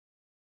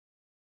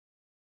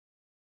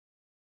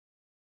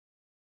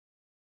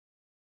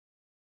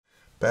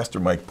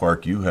Pastor Mike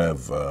Park, you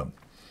have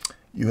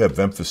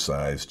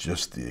emphasized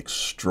just the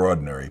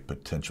extraordinary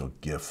potential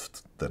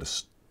gift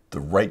that the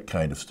right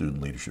kind of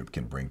student leadership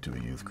can bring to a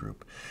youth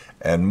group.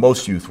 And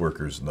most youth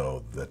workers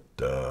know that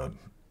the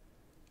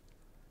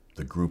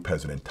group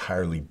has an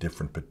entirely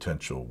different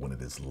potential when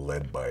it is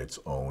led by its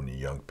own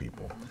young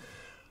people.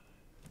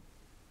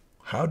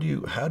 How do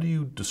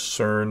you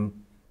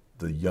discern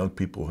the young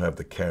people who have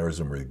the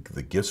charism or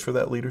the gifts for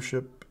that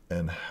leadership,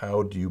 and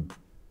how do you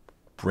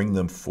bring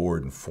them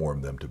forward and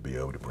form them to be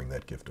able to bring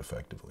that gift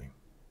effectively?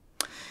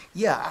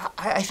 Yeah,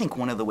 I think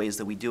one of the ways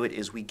that we do it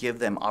is we give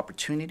them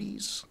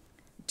opportunities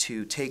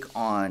to take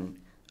on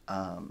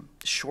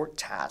short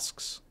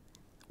tasks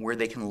where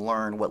they can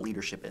learn what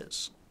leadership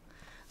is.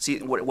 See,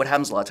 what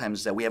happens a lot of times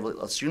is that we have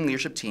a student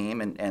leadership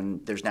team,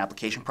 and there's an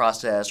application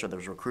process or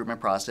there's a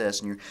recruitment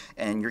process,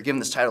 and you're given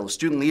this title of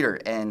student leader,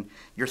 and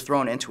you're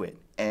thrown into it.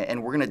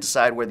 And we're going to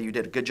decide whether you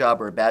did a good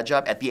job or a bad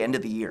job at the end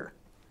of the year.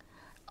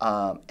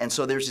 And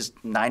so there's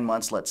just 9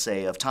 months, let's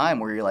say, of time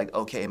where you're like,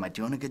 okay, am I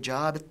doing a good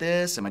job at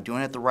this? Am I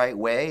doing it the right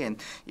way?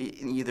 And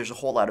there's a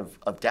whole lot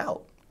of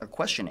doubt or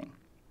questioning.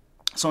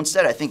 So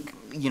instead, I think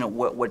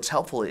what's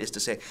helpful is to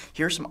say,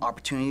 here are some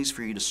opportunities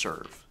for you to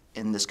serve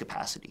in this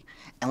capacity,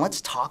 and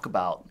let's talk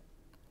about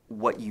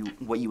what you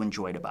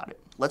enjoyed about it.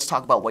 Let's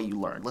talk about what you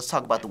learned. Let's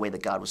talk about the way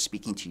that God was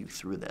speaking to you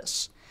through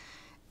this.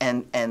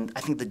 And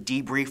I think the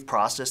debrief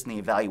process and the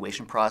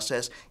evaluation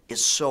process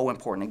is so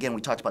important. Again,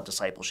 we talked about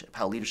discipleship,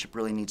 how leadership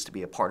really needs to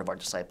be a part of our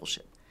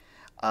discipleship.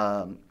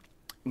 I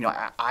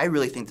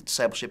really think that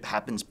discipleship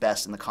happens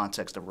best in the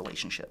context of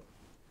relationship.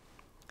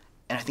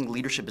 And I think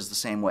leadership is the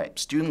same way.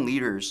 Student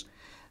leaders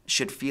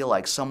should feel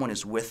like someone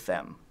is with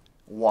them,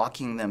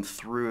 walking them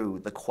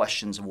through the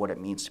questions of what it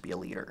means to be a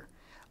leader.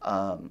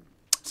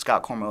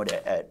 Scott Cormode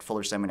at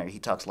Fuller Seminary, he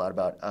talks a lot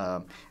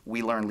about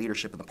we learn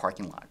leadership in the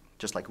parking lot,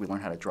 just like we learn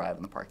how to drive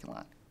in the parking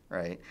lot,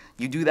 right?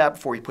 You do that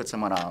before you put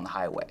someone out on the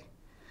highway.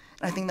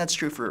 And I think that's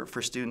true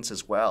for students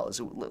as well.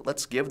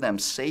 Let's give them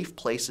safe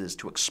places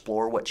to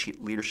explore what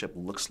leadership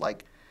looks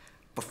like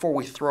before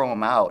we throw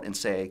them out and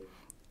say,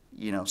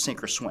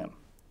 sink or swim.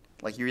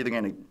 Like, you're either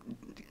going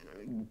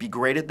to be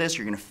great at this or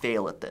you're going to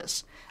fail at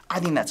this. I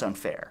think that's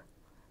unfair.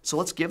 So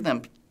let's give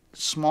them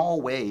small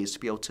ways to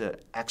be able to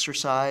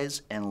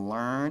exercise and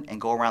learn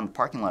and go around the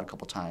parking lot a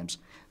couple times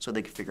so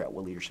they can figure out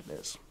what leadership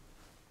is.